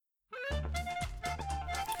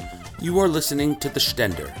You are listening to The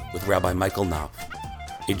Stender with Rabbi Michael Knopf,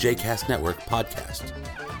 a JCast Network podcast.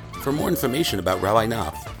 For more information about Rabbi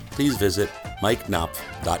Knopf, please visit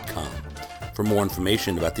mikeknopf.com. For more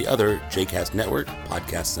information about the other JCast Network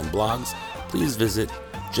podcasts and blogs, please visit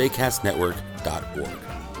jcastnetwork.org.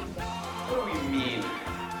 What do we mean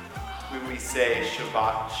when we say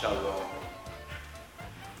Shabbat Shalom?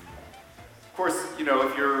 Of course, you know,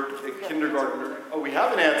 if you're a kindergartner, we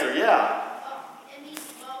have an answer, yeah. It means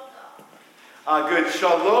welcome. Good.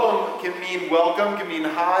 Shalom can mean welcome, can mean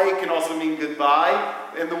hi, can also mean goodbye.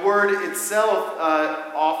 And the word itself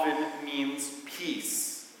often means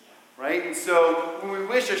peace, right? And so when we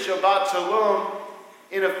wish a Shabbat Shalom,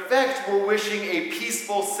 in effect, we're wishing a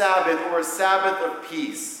peaceful Sabbath or a Sabbath of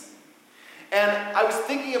peace. And I was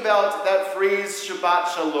thinking about that phrase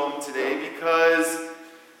Shabbat Shalom today because,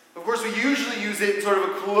 of course, we usually use it in sort of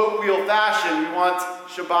a colloquial fashion. We want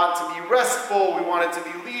Shabbat to be restful, we want it to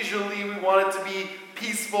be leisurely, we want it to be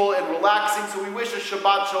peaceful and relaxing, so we wish a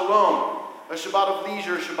Shabbat Shalom, a Shabbat of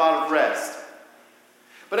leisure, a Shabbat of rest.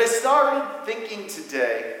 But I started thinking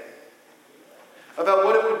today about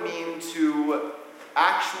what it would mean to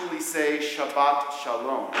actually say Shabbat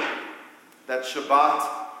Shalom. That Shabbat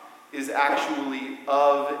is actually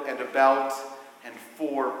of and about and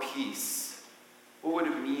for peace. What would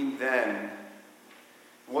it mean then?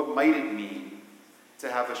 What might it mean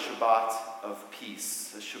to have a Shabbat of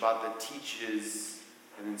peace? A Shabbat that teaches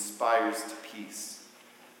and inspires to peace.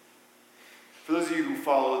 For those of you who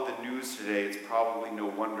followed the news today, it's probably no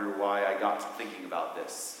wonder why I got to thinking about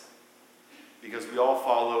this. Because we all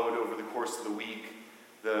followed over the course of the week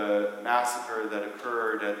the massacre that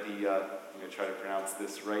occurred at the, I'm going to try to pronounce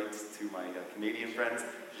this right to my Canadian friends,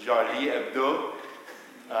 Charlie Hebdo,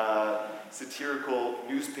 satirical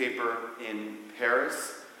newspaper in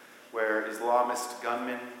Paris, where Islamist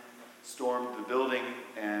gunmen stormed the building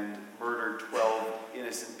and murdered 12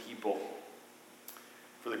 innocent people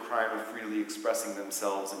for the crime of freely expressing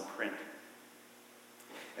themselves in print.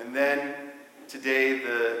 And then today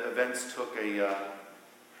the events took a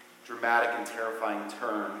dramatic and terrifying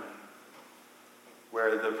turn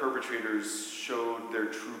where the perpetrators showed their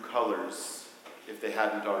true colors, if they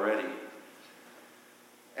hadn't already.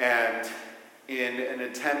 And in an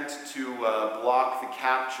attempt to block the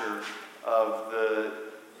capture of the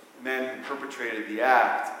men who perpetrated the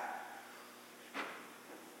act,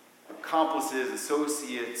 accomplices,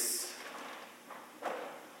 associates,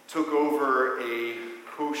 took over a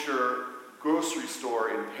kosher grocery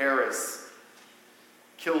store in Paris,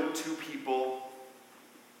 killed 2 people,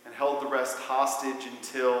 and held the rest hostage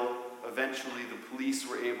until eventually the police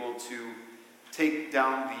were able to take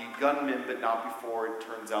down the gunmen, but not before it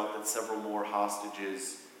turns out that several more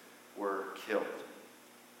hostages were killed.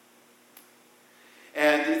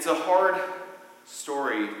 And it's a hard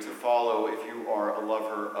story to follow if you are a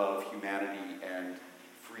lover of humanity and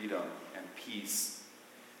freedom and peace,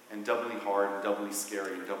 and doubly hard and doubly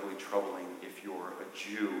scary and doubly troubling if you're a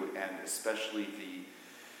Jew, and especially the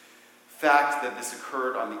fact that this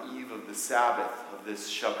occurred on the eve of the Sabbath, of this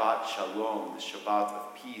Shabbat Shalom, the Shabbat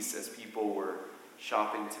of peace, as people were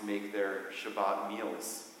shopping to make their Shabbat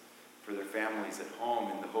meals for their families at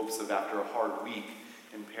home in the hopes of, after a hard week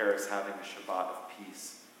in Paris, having a Shabbat of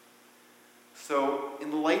peace. So,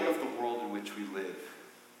 in the light of the world in which we live,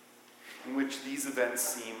 in which these events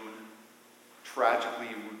seem tragically,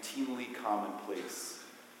 routinely commonplace,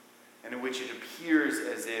 and in which it appears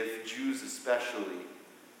as if Jews especially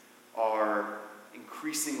are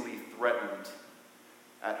increasingly threatened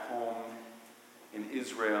at home, in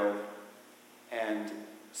Israel, and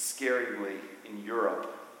scaringly in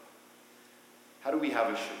Europe, how do we have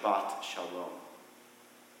a Shabbat Shalom?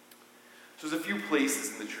 So there's a few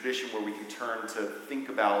places in the tradition where we can turn to think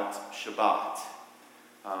about Shabbat,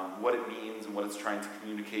 what it means and what it's trying to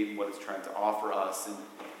communicate and what it's trying to offer us. And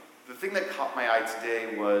the thing that caught my eye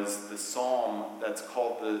today was the psalm that's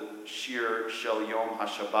called the Shir Shel Yom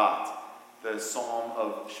HaShabbat, the Psalm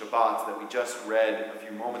of Shabbat that we just read a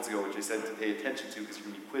few moments ago, which I said to pay attention to because you're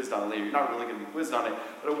going to be quizzed on it later. You're not really going to be quizzed on it,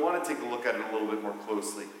 but I want to take a look at it a little bit more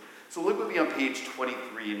closely. So look with me on page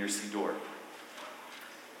 23 in your Siddur.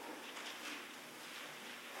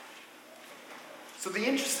 So the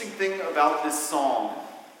interesting thing about this psalm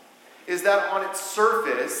is that on its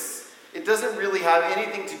surface, it doesn't really have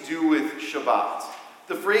anything to do with Shabbat.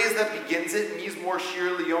 The phrase that begins it, Mizmor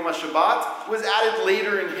Shir L'Yom HaShabbat, was added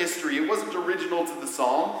later in history. It wasn't original to the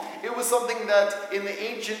psalm. It was something that in the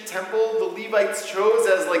ancient temple, the Levites chose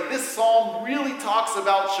as like, this psalm really talks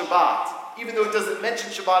about Shabbat, even though it doesn't mention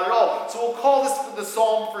Shabbat at all. So we'll call this the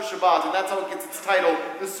Psalm for Shabbat, and that's how it gets its title,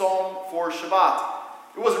 the Psalm for Shabbat.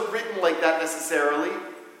 It wasn't written like that necessarily.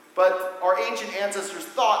 But our ancient ancestors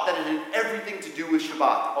thought that it had everything to do with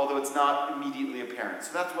Shabbat, although it's not immediately apparent.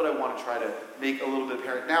 So that's what I want to try to make a little bit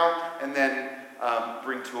apparent now, and then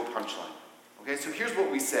bring to a punchline. Okay, so here's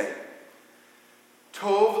what we say.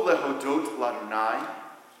 Tov lehodot l'Adonai,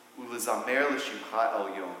 u'lezamer l'shimcha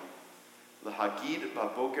elyon, l'hagid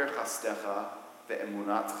baboker chastecha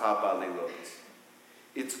ve'emunatcha ba'leilot.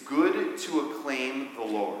 It's good to acclaim the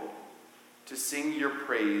Lord, to sing your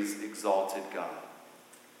praise, exalted God.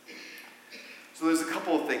 So there's a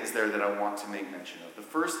couple of things there that I want to make mention of. The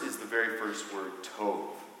first is the very first word, tov.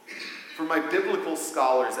 For my biblical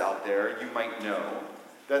scholars out there, you might know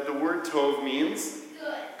that the word tov means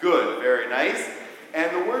good. Very nice. And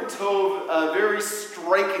the word tov very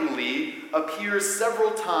strikingly appears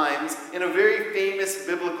several times in a very famous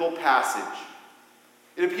biblical passage.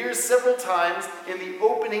 It appears several times in the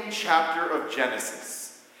opening chapter of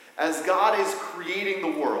Genesis, as God is creating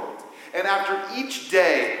the world. And after each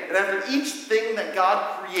day, and after each thing that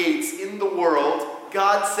God creates in the world,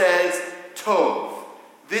 God says, Tov,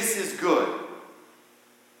 this is good.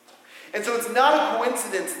 And so it's not a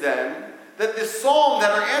coincidence then that this psalm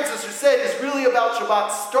that our ancestors said is really about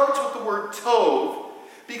Shabbat starts with the word Tov,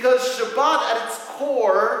 because Shabbat at its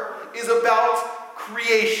core is about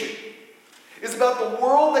creation. It's about the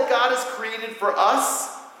world that God has created for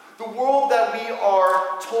us, the world that we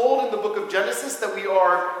are told in the book of Genesis that we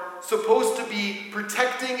are supposed to be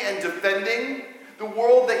protecting and defending, the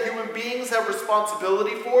world that human beings have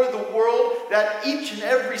responsibility for, the world that each and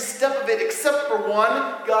every step of it, except for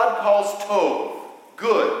one, God calls Tov,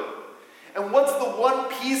 good. And what's the one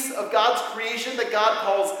piece of God's creation that God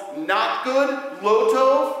calls not good, Lo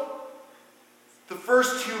Tov? The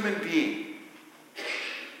first human being.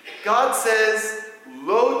 God says,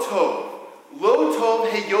 Lo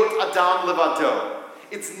Tov heyot adam levado.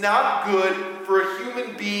 It's not good for a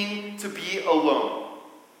human being to be alone.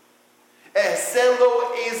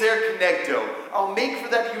 Ehselo ezer kenegdo. I'll make for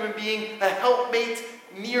that human being a helpmate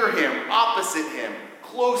near him, opposite him,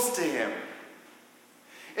 close to him.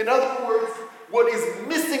 In other words, what is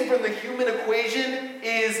missing from the human equation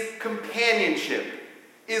is companionship,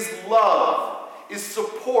 is love, is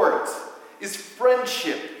support, is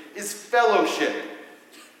friendship, is fellowship.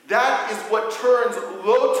 That is what turns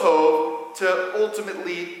Lo Tov to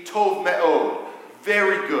ultimately Tov Me'od,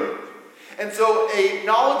 very good. And so a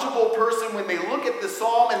knowledgeable person, when they look at the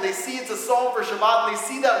psalm and they see it's a psalm for Shabbat and they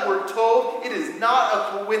see that word Tov, it is not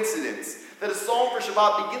a coincidence that a psalm for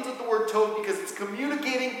Shabbat begins with the word Tov, because it's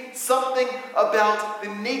communicating something about the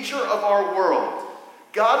nature of our world.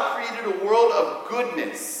 God created a world of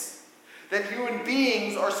goodness that human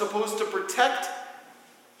beings are supposed to protect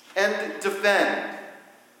and defend.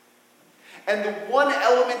 And the one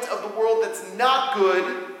element of the world that's not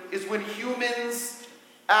good is when humans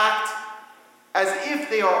act as if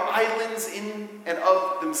they are islands in and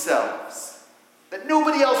of themselves. That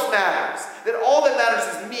nobody else matters. That all that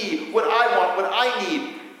matters is me, what I want, what I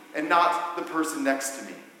need, and not the person next to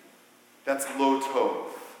me. That's Lo Tov.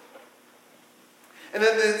 And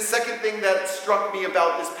then the second thing that struck me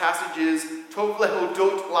about this passage is Tov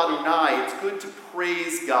lehodot l'Adonai. It's good to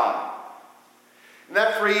praise God. And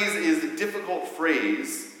that phrase is a difficult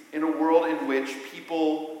phrase in a world in which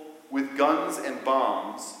people with guns and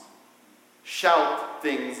bombs shout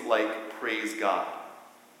things like praise God.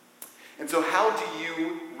 And so how do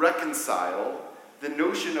you reconcile the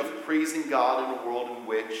notion of praising God in a world in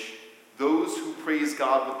which those who praise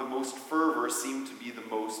God with the most fervor seem to be the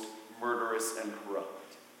most murderous and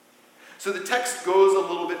corrupt? So the text goes a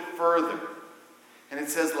little bit further, and it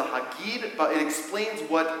says, L'hagid, but it explains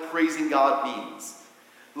what praising God means.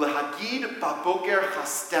 L'hagid baboker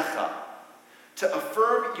chastecha, to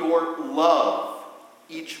affirm your love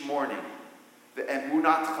each morning,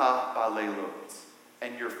 ve'emunatcha ba'leilot,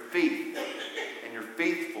 and your faith and your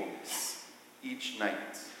faithfulness each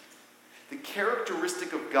night. The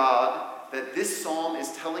characteristic of God that this psalm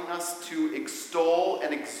is telling us to extol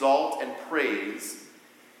and exalt and praise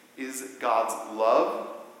is God's love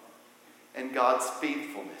and God's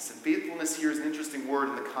faithfulness. And faithfulness here is an interesting word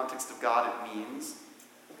in the context of God. It means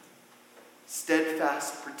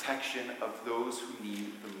steadfast protection of those who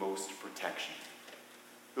need the most protection.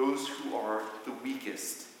 Those who are the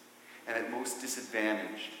weakest and at most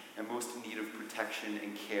disadvantaged and most in need of protection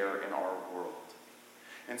and care in our world.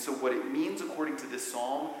 And so what it means, according to this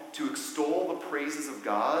psalm, to extol the praises of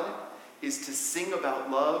God is to sing about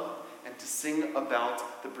love and to sing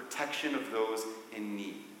about the protection of those in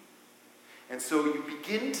need. And so you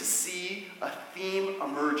begin to see a theme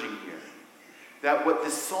emerging here. That what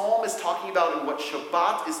this psalm is talking about and what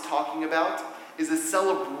Shabbat is talking about is a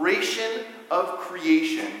celebration of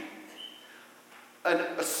creation, an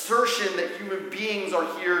assertion that human beings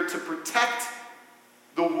are here to protect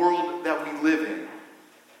the world that we live in.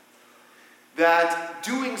 That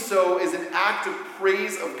doing so is an act of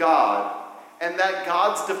praise of God, and that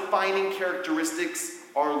God's defining characteristics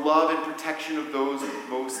are love and protection of those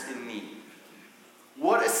most in need.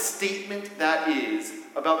 What a statement that is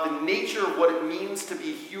about the nature of what it means to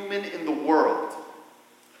be human in the world,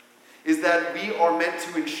 is that we are meant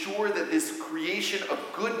to ensure that this creation of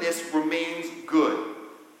goodness remains good,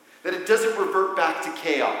 that it doesn't revert back to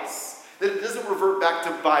chaos, that it doesn't revert back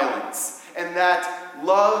to violence, and that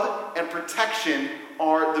love and protection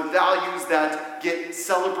are the values that get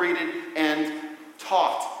celebrated and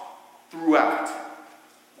taught throughout.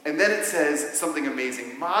 And then it says something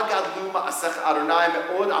amazing. How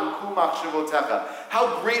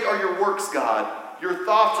great are your works, God? Your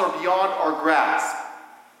thoughts are beyond our grasp.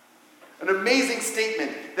 An amazing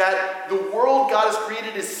statement that the world God has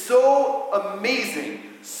created is so amazing,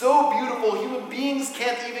 so beautiful, human beings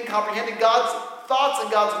can't even comprehend it. God's thoughts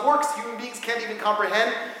and God's works, human beings can't even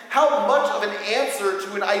comprehend. How much of an answer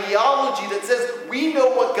to an ideology that says we know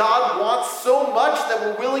what God wants so much that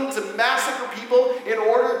we're willing to massacre people in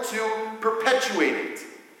order to perpetuate it.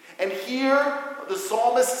 And here the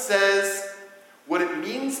psalmist says what it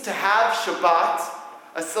means to have Shabbat,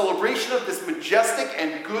 a celebration of this majestic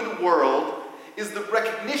and good world, is the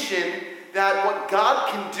recognition that what God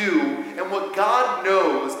can do and what God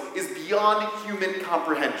knows is beyond human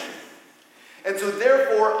comprehension. And so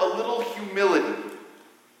therefore a little humility,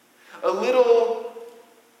 a little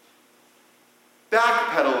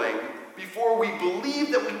backpedaling before we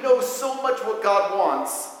believe that we know so much what God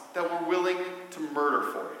wants that we're willing to murder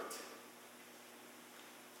for it.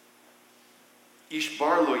 Ish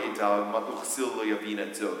bar lo yidal ma uchsil lo yavina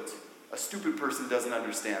zot. A stupid person doesn't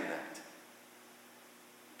understand that.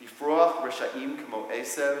 Bifroach reshaim kamo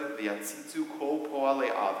esev v'yatzitzu kol poale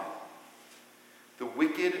aven. The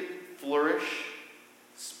wicked flourish,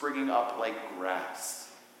 springing up like grass.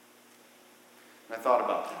 And I thought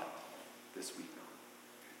about that this week,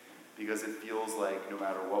 because it feels like no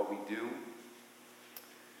matter what we do,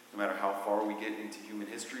 no matter how far we get into human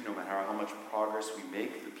history, no matter how much progress we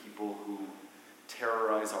make, the people who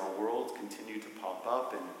terrorize our world continue to pop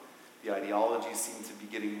up, and the ideologies seem to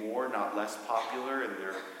be getting more, not less popular, and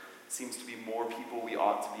there seems to be more people we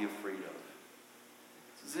ought to be afraid of.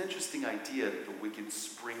 So it's an interesting idea that the wicked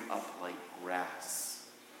spring up like grass.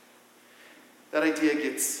 That idea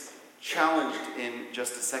gets challenged in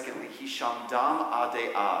just a second. Hishamdam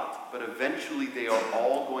ade ad, but eventually they are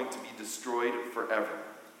all going to be destroyed forever.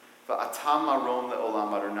 Va'atam marom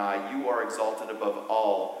le'olam Adonai, you are exalted above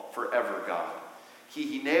all forever, God.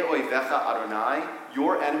 Ki hine oivecha Adonai,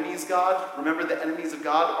 your enemies, God. Remember, the enemies of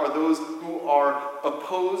God are those who are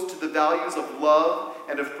opposed to the values of love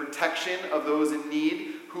and of protection of those in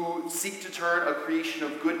need, who seek to turn a creation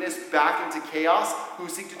of goodness back into chaos, who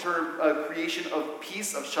seek to turn a creation of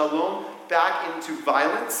peace, of shalom, back into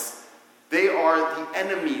violence. They are the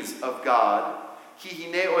enemies of God. Ki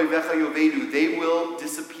hine oivecha yovedu, they will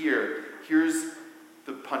disappear. Here's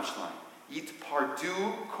the punchline. Yit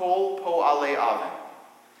pardu kol po'ale aven.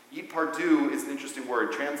 Yit pardu is an interesting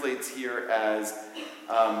word. Translates here as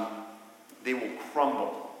they will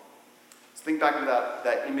crumble. So think back to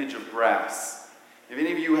that image of grass. If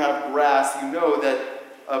any of you have grass, you know that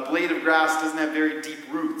a blade of grass doesn't have very deep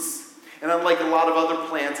roots. And unlike a lot of other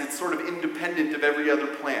plants, it's sort of independent of every other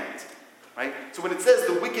plant. Right? So when it says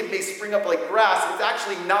the wicked may spring up like grass, it's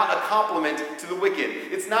actually not a compliment to the wicked.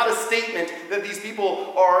 It's not a statement that these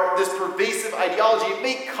people are this pervasive ideology. It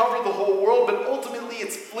may cover the whole world, but ultimately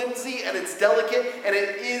it's flimsy and it's delicate, and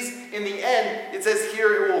it is, in the end, it says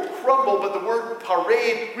here it will crumble, but the word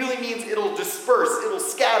parade really means it'll disperse, it'll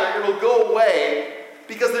scatter, it'll go away,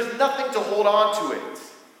 because there's nothing to hold on to it.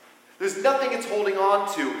 There's nothing it's holding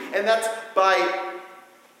on to, and that's by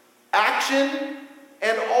action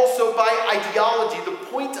and also by ideology. The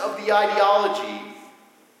point of the ideology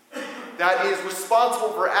that is responsible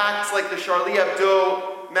for acts like the Charlie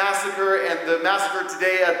Hebdo massacre and the massacre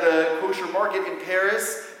today at the kosher market in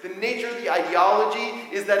Paris, the nature of the ideology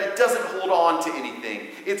is that it doesn't hold on to anything.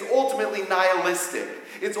 It's ultimately nihilistic.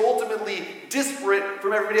 It's ultimately disparate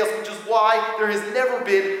from everybody else, which is why there has never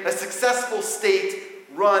been a successful state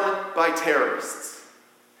run by terrorists.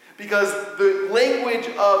 Because the language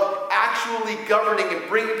of actually governing and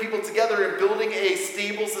bringing people together and building a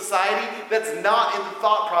stable society, that's not in the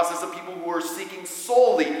thought process of people who are seeking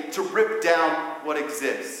solely to rip down what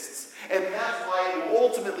exists. And that's why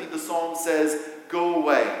ultimately the psalm says, go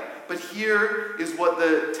away. But here is what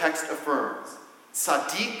the text affirms.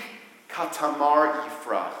 Tzadik katamar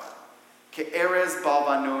yifrach, ke'erez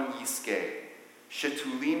balvanon yiskeh,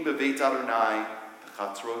 Shetulim beveit Adonai,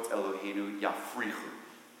 v'chatzrot Eloheinu yafrichu.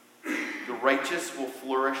 The righteous will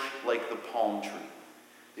flourish like the palm tree.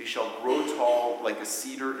 They shall grow tall like a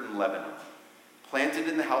cedar in Lebanon. Planted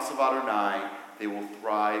in the house of Adonai, they will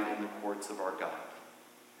thrive in the courts of our God.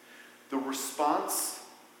 The response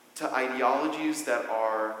to ideologies that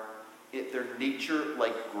are in their nature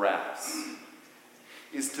like grass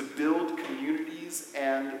is to build communities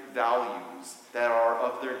and values that are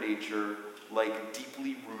of their nature like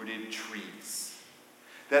deeply rooted trees,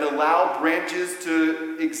 that allow branches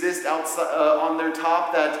to exist outside, on their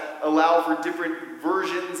top, that allow for different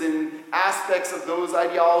versions and aspects of those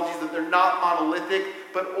ideologies, that they're not monolithic,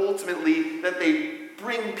 but ultimately that they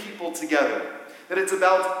bring people together. That it's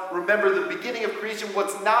about, remember the beginning of creation,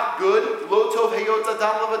 what's not good, lo tov heyot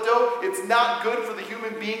adam levado, it's not good for the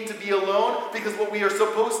human being to be alone, because what we are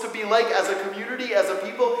supposed to be like as a community, as a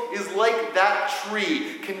people, is like that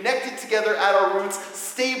tree, connected together at our roots,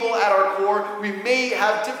 stable at our core. We may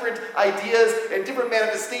have different ideas and different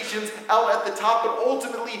manifestations out at the top, but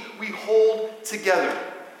ultimately we hold together.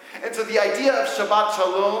 And so the idea of Shabbat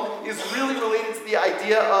Shalom is really related to the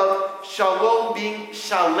idea of Shalom being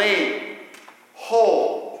Shalem,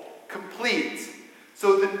 whole, complete.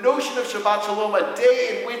 So the notion of Shabbat Shalom, a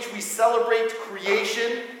day in which we celebrate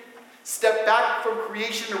creation, step back from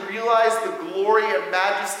creation and realize the glory and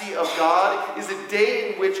majesty of God, is a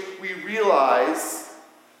day in which we realize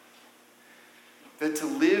that to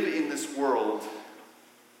live in this world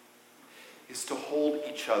is to hold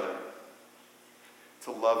each other,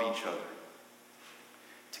 to love each other,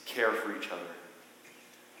 to care for each other,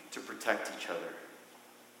 to protect each other,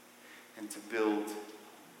 and to build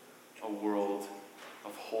a world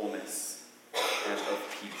of wholeness and of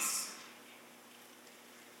peace.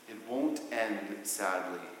 It won't end,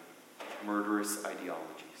 sadly, murderous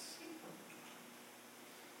ideologies.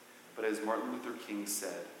 But as Martin Luther King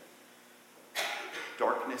said,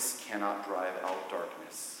 darkness cannot drive out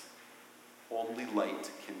darkness. Only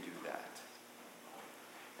light can do that.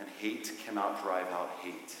 And hate cannot drive out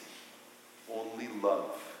hate. Only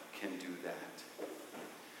love can do that.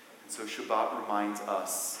 So Shabbat reminds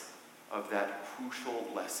us of that crucial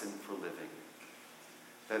lesson for living.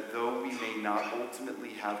 That though we may not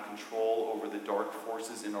ultimately have control over the dark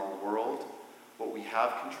forces in our world, what we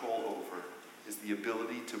have control over is the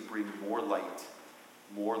ability to bring more light,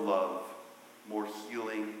 more love, more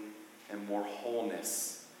healing, and more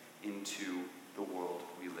wholeness into the world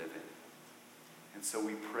we live in. And so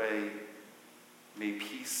we pray, may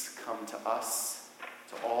peace come to us,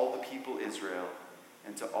 to all the people Israel,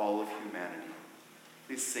 and to all of humanity.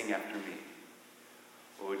 Please sing after me.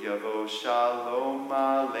 Od yavo shalom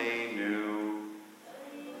aleinu.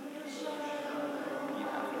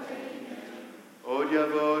 Od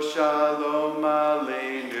yavo shalom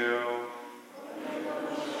aleinu.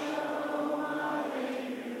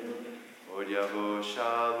 Od yavo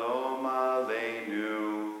shalom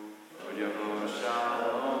aleinu. Od yavo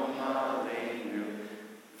shalom aleinu.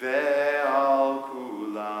 Ve'al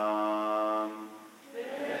kulam.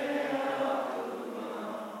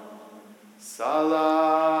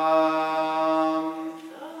 Salam.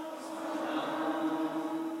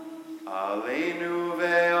 Aleinu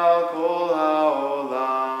ve'al kol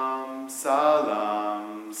ha'olam.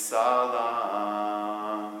 Salam, salam.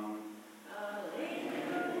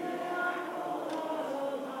 Aleinu ve'al kol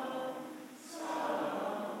ha'olam.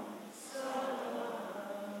 Salam, salam.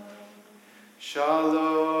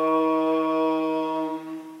 Shalom.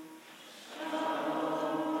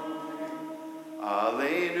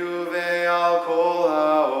 Aleinu ve'al kol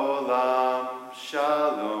ha'olam,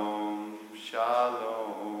 shalom,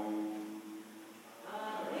 shalom.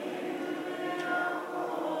 Aleinu ve'al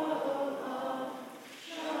kol ha'olam,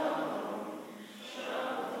 shalom,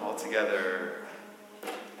 shalom. All together.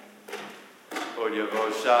 Od yavo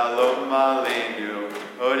shalom aleinu,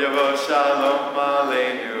 od yavo shalom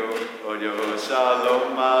aleinu, od yavo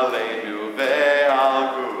shalom aleinu ve'al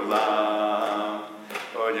kulam.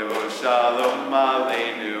 Od yavo shalom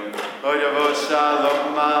aleinu, od yavo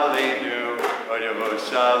shalom aleinu, od yavo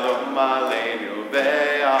shalom aleinu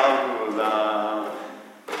ve'al kulam.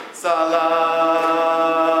 Salam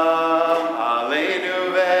aleinu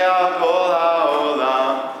ve'al kol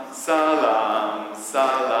ha'olam. Salam,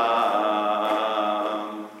 salam.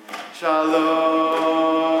 Shalom.